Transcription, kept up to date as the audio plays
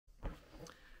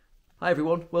Hi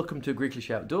everyone, welcome to Greeklish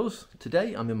Outdoors.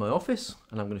 Today I'm in my office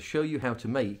and I'm going to show you how to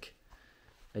make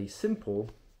a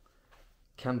simple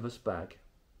canvas bag.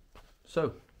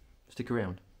 So, stick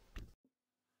around.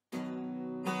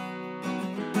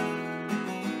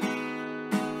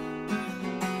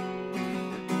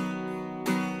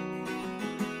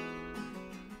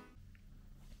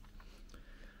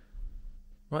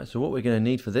 Right, so what we're going to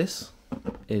need for this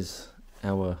is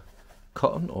our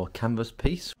cotton or canvas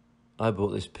piece. I bought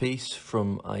this piece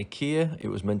from IKEA. It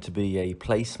was meant to be a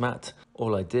placemat.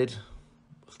 All I did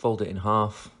was fold it in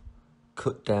half,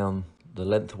 cut down the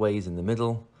lengthways in the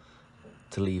middle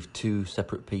to leave two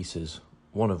separate pieces,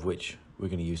 one of which we're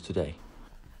going to use today.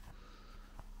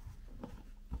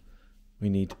 We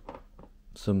need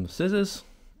some scissors,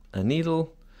 a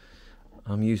needle.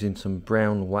 I'm using some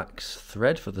brown wax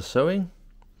thread for the sewing.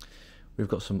 We've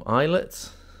got some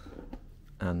eyelets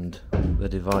and the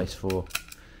device for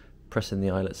pressing the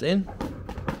eyelets in.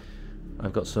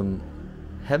 I've got some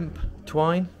hemp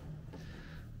twine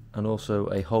and also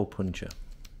a hole puncher.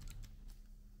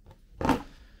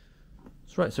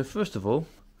 That's right, so first of all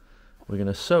we're going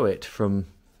to sew it from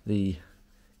the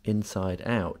inside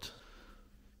out.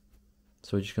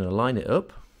 So we're just going to line it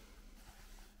up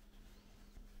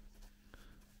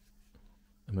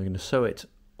and we're going to sew it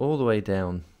all the way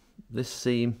down this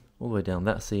seam, all the way down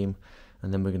that seam,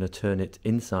 and then we're going to turn it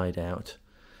inside out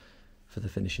for the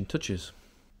finishing touches.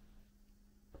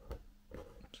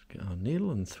 Let's get our needle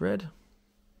and thread.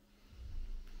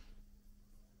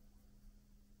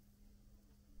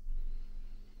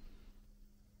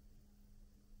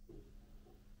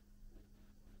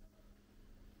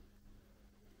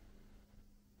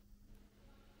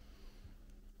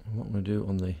 And what I'm going to do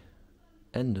on the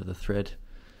end of the thread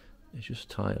is just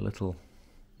tie a little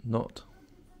knot.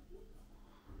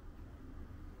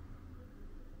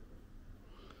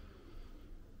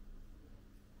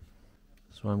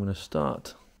 So I'm going to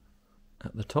start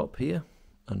at the top here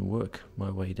and work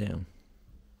my way down.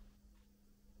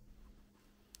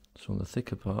 So on the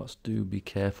thicker parts, do be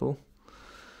careful.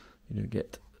 You don't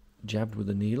get jabbed with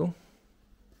the needle.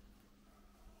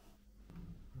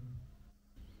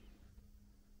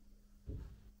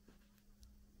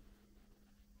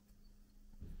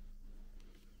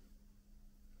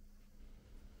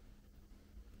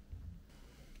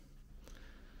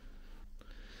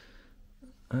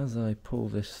 As I pull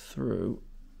this through,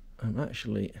 I'm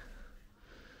actually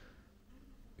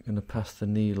going to pass the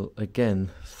needle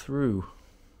again through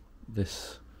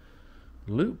this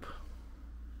loop,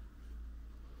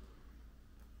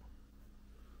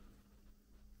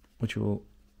 which will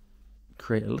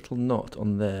create a little knot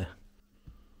on there.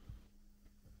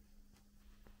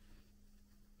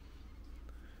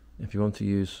 If you want to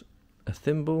use a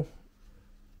thimble,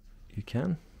 you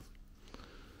can.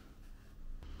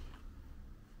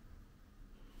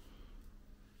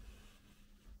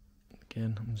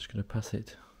 Again, I'm just going to pass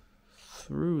it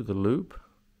through the loop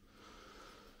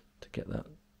to get that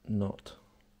knot.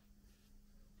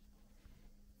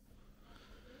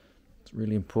 It's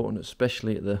really important,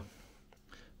 especially at the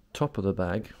top of the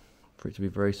bag, for it to be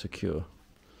very secure.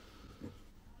 You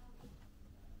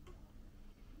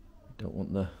don't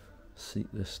want the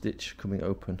stitch coming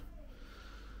open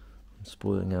and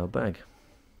spoiling our bag.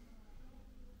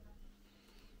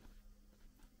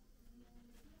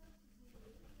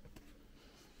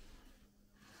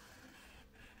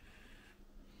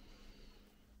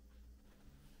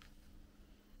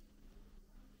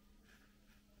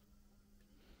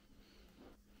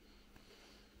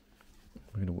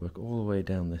 We're going to work all the way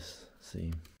down this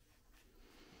seam.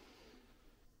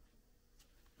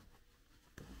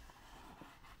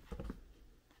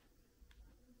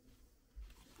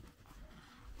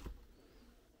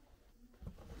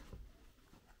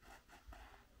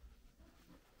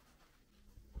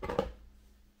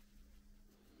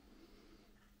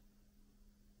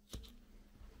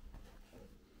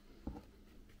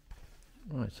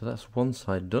 Right, so that's one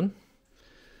side done.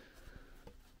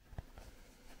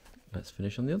 Let's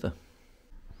finish on the other.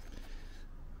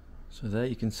 So there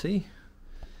you can see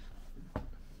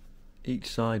each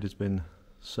side has been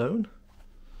sewn.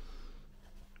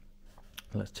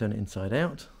 Let's turn it inside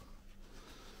out.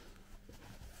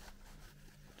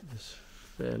 Do this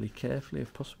fairly carefully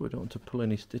if possible. We don't want to pull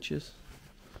any stitches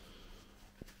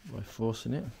by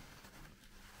forcing it.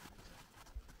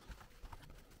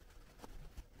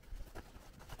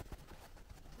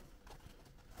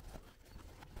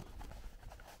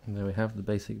 And there we have the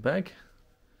basic bag.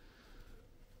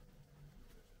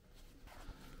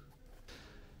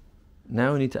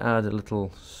 Now we need to add a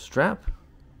little strap,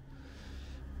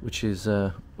 which is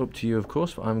up to you of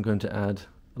course, but I'm going to add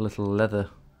a little leather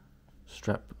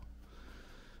strap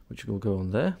which will go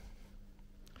on there,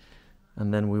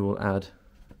 and then we will add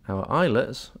our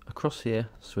eyelets across here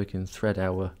so we can thread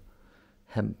our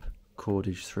hemp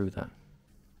cordage through that.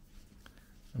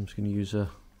 I'm just going to use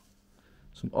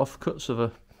some offcuts of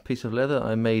a piece of leather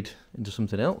I made into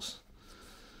something else.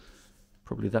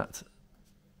 Probably that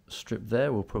strip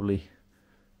there, we'll probably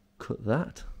cut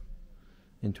that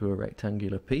into a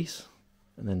rectangular piece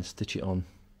and then stitch it on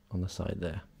the side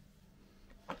there.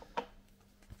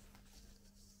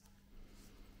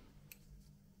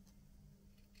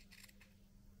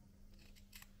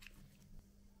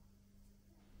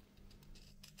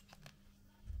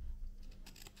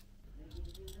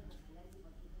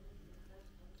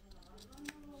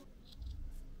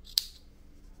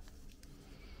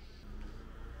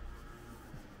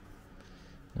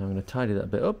 Now I'm going to tidy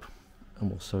that bit up and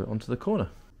we'll sew it onto the corner.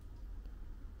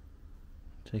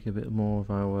 Take a bit more of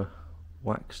our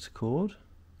waxed cord.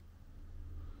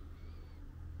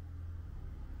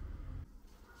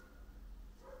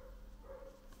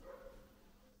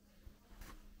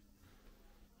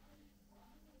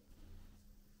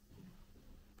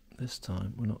 This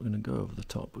time we're not going to go over the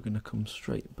top, we're going to come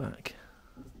straight back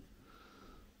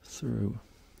through.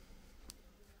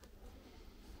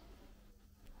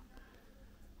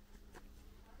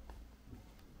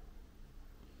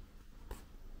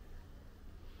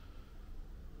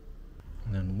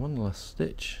 And then one last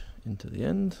stitch into the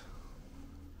end.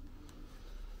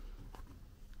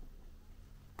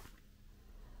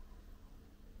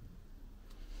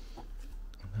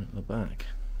 And then at the back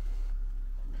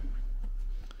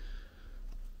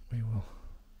we will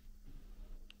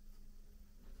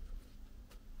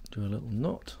do a little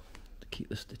knot to keep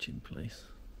the stitch in place.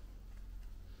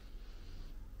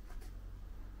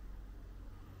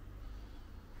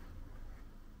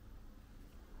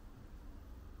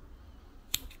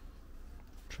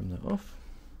 Trim that off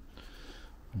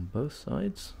on both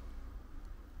sides,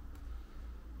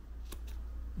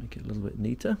 make it a little bit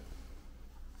neater.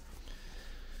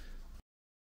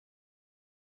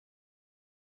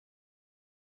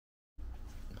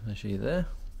 And as you see, there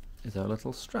is our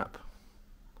little strap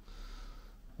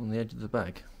on the edge of the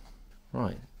bag.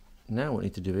 Right, now what we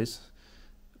need to do is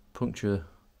puncture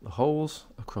the holes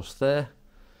across there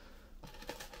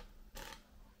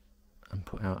and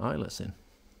put our eyelets in.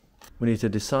 We need to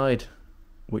decide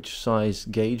which size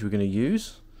gauge we're going to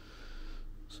use,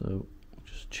 so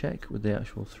just check with the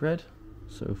actual thread.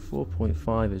 So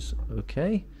 4.5 is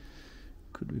okay.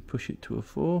 Could we push it to a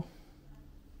 4?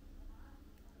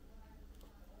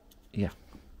 Yeah.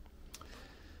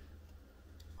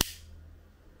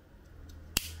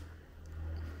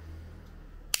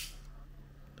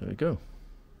 There we go.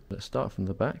 Let's start from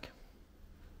the back.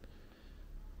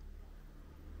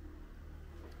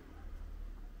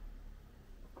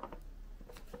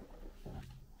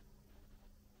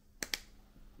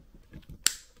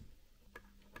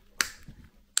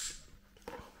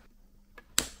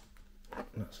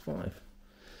 That's 5.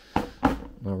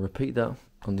 I'll repeat that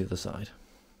on the other side.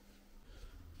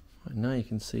 Right, now you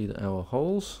can see that our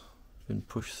holes have been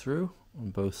pushed through on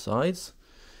both sides.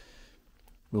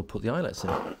 We'll put the eyelets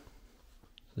in.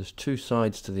 There's two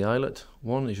sides to the eyelet.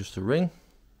 One is just a ring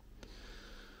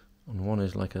and one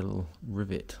is like a little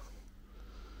rivet.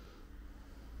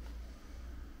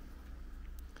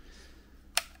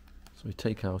 So we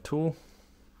take our tool,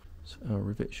 so our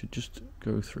rivet should just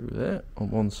go through there on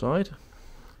one side,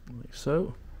 like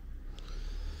so.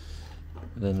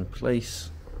 Then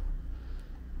place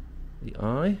the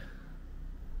eye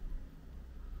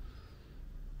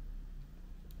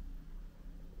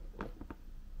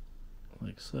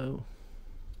like so.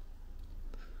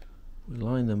 We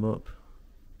line them up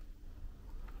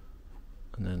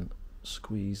and then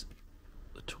squeeze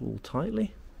the tool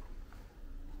tightly.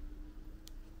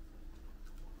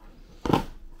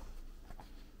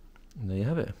 And there you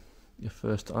have it. Your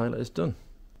first eyelet is done.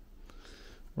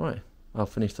 Right, I'll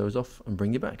finish those off and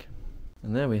bring you back.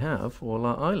 And there we have all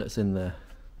our eyelets in there,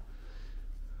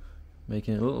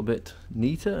 making it a little bit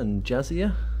neater and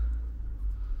jazzier.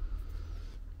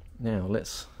 Now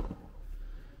let's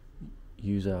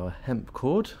use our hemp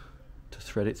cord to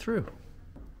thread it through.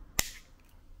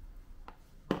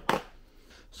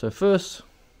 So first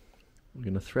we're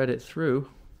going to thread it through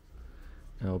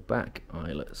our back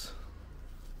eyelets.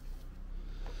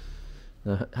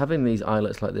 Now having these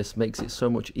eyelets like this makes it so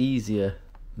much easier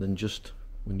than just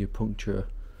when you puncture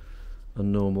a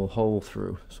normal hole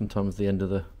through. Sometimes the end of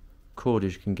the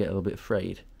cordage can get a little bit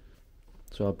frayed.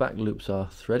 So our back loops are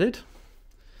threaded.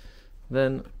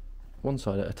 Then one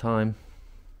side at a time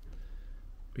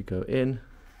we go in,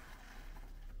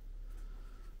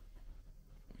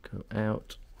 we go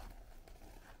out,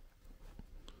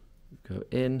 go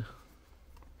in,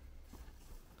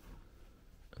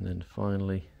 and then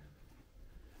finally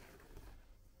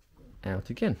out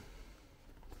again.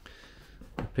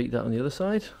 Repeat that on the other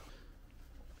side,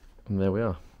 and there we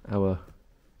are. Our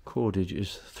cordage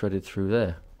is threaded through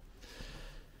there.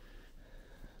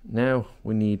 Now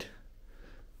we need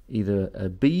either a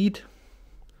bead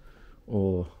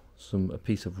or a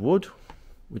piece of wood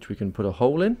which we can put a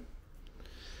hole in.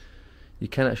 You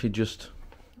can actually just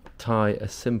tie a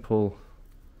simple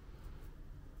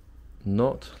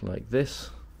knot like this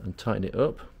and tighten it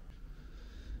up.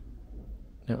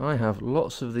 Now I have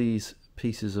lots of these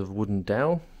pieces of wooden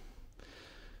dowel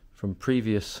from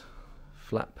previous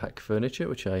flat pack furniture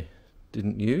which I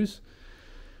didn't use,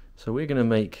 so we're going to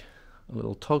make a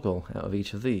little toggle out of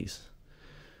each of these,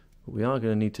 but we are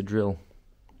going to need to drill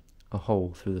a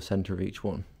hole through the center of each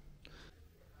one.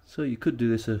 So you could do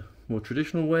this a more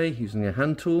traditional way using a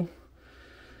hand tool.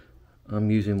 I'm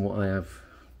using what I have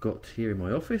got here in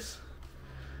my office,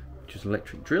 which is an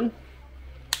electric drill.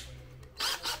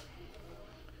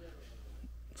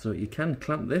 So you can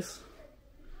clamp this,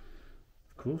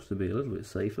 of course, to be a little bit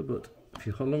safer, but if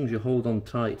you, as long as you hold on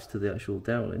tight to the actual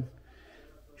doweling,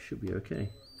 it should be okay.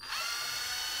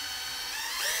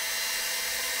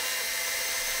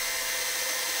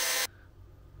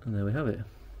 And there we have it.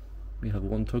 We have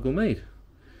one toggle made.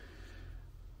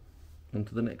 On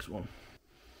to the next one.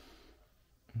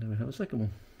 And there we have a second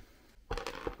one.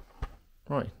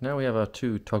 Right, now we have our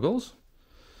two toggles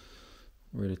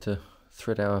ready to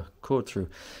thread our cord through.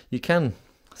 You can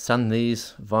sand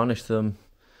these, varnish them,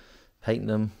 paint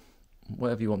them,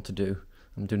 whatever you want to do.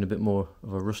 I'm doing a bit more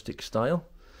of a rustic style.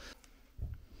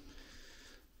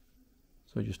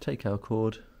 So we just take our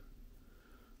cord,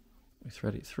 we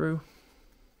thread it through.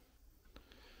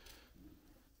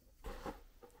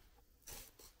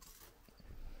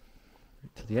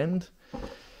 To the end.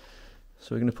 So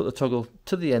we're going to put the toggle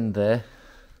to the end there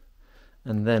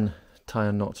and then tie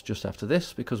a knot just after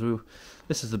this, because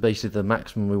this is basically the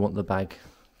maximum we want the bag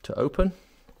to open.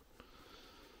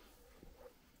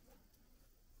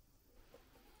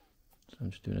 So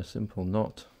I'm just doing a simple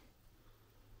knot.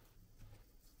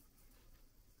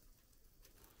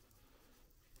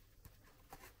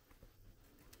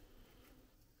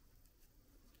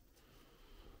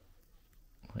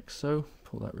 Like so.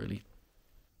 Pull that really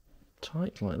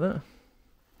tight like that,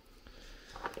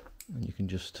 and you can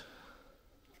just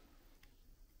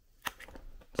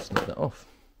snip that off.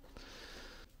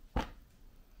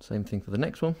 Same thing for the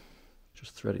next one,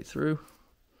 just thread it through,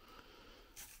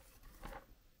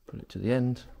 put it to the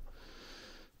end,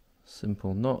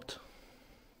 simple knot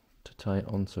to tie it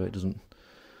on so it doesn't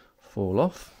fall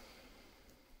off.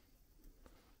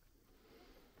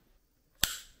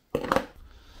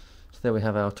 So there we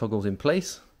have our toggles in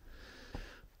place.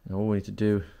 Now all we need to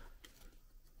do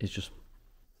is just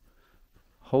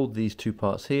hold these two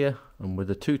parts here, and with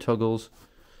the two toggles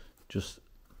just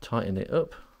tighten it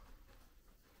up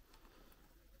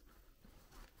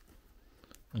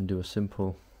and do a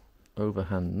simple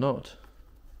overhand knot,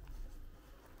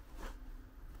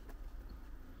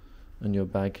 and your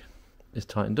bag is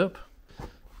tightened up.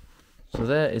 So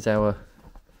there is our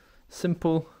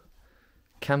simple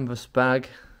canvas bag,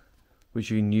 which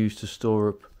you can use to store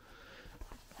up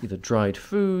either dried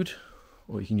food,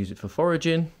 or you can use it for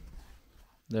foraging.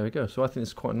 There we go. So I think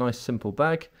it's quite a nice simple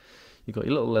bag. You've got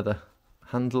your little leather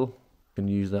handle. You can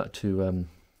use that to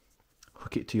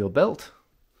hook it to your belt.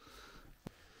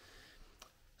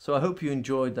 So I hope you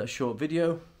enjoyed that short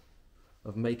video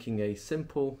of making a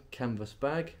simple canvas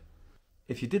bag.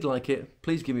 If you did like it,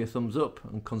 please give me a thumbs up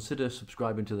and consider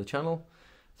subscribing to the channel.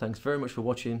 Thanks very much for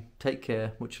watching. Take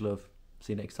care. Much love.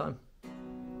 See you next time.